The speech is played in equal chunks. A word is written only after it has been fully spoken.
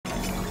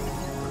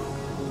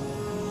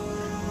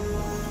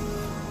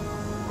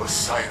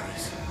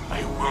Osiris,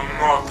 I will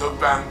not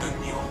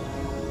abandon you.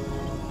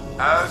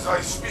 As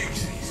I speak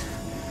these,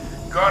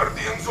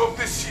 guardians of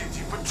the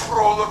city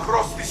patrol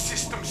across the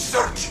system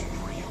searching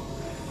for you.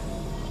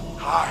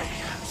 I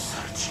am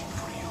searching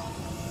for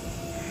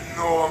you.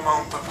 No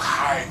amount of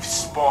hive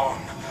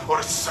spawn or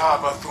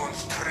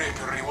Sabathun's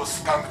trickery will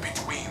stand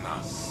between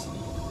us.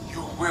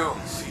 You will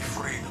see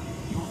freedom.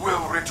 You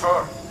will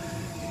return.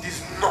 It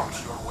is not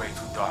your way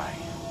to die.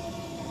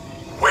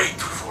 Wait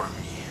for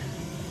me,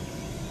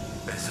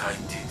 as I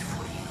did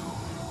for you.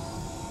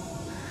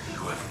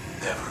 You have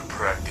never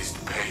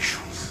practiced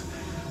patience,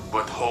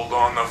 but hold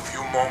on a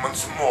few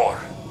moments more.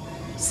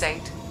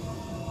 Saint?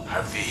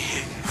 Have the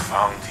Hidden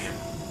found him?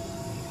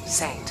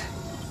 Saint,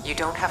 you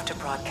don't have to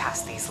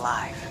broadcast these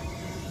live.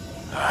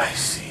 I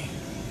see.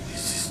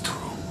 This is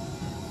true.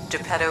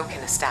 Geppetto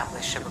can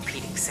establish a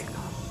repeating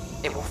signal.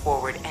 It will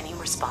forward any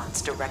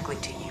response directly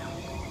to you.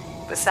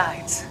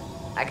 Besides,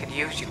 I could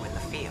use you in the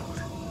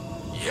field.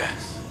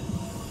 Yes.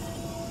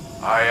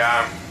 I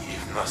am,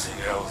 if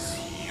nothing else,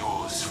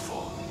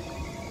 useful.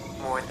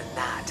 More than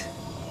that,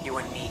 you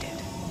are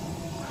needed.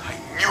 I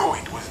knew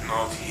it was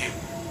not him,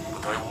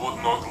 but I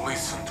would not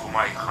listen to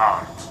my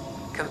heart.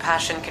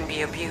 Compassion can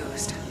be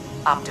abused.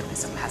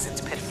 Optimism has its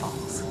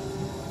pitfalls.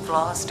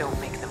 Flaws don't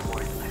make them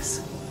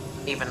worthless.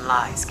 Even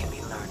lies can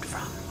be learned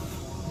from.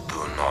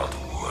 Do not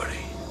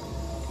worry.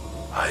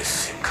 I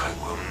think I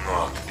will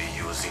not be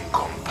using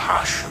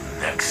compassion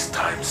next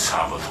time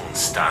Sabathun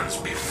stands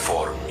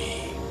before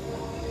me.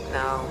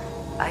 No,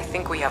 I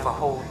think we have a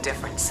whole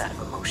different set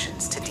of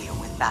emotions to deal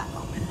with that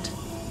moment.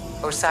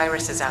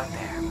 Osiris is out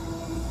there.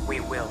 We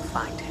will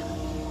find him.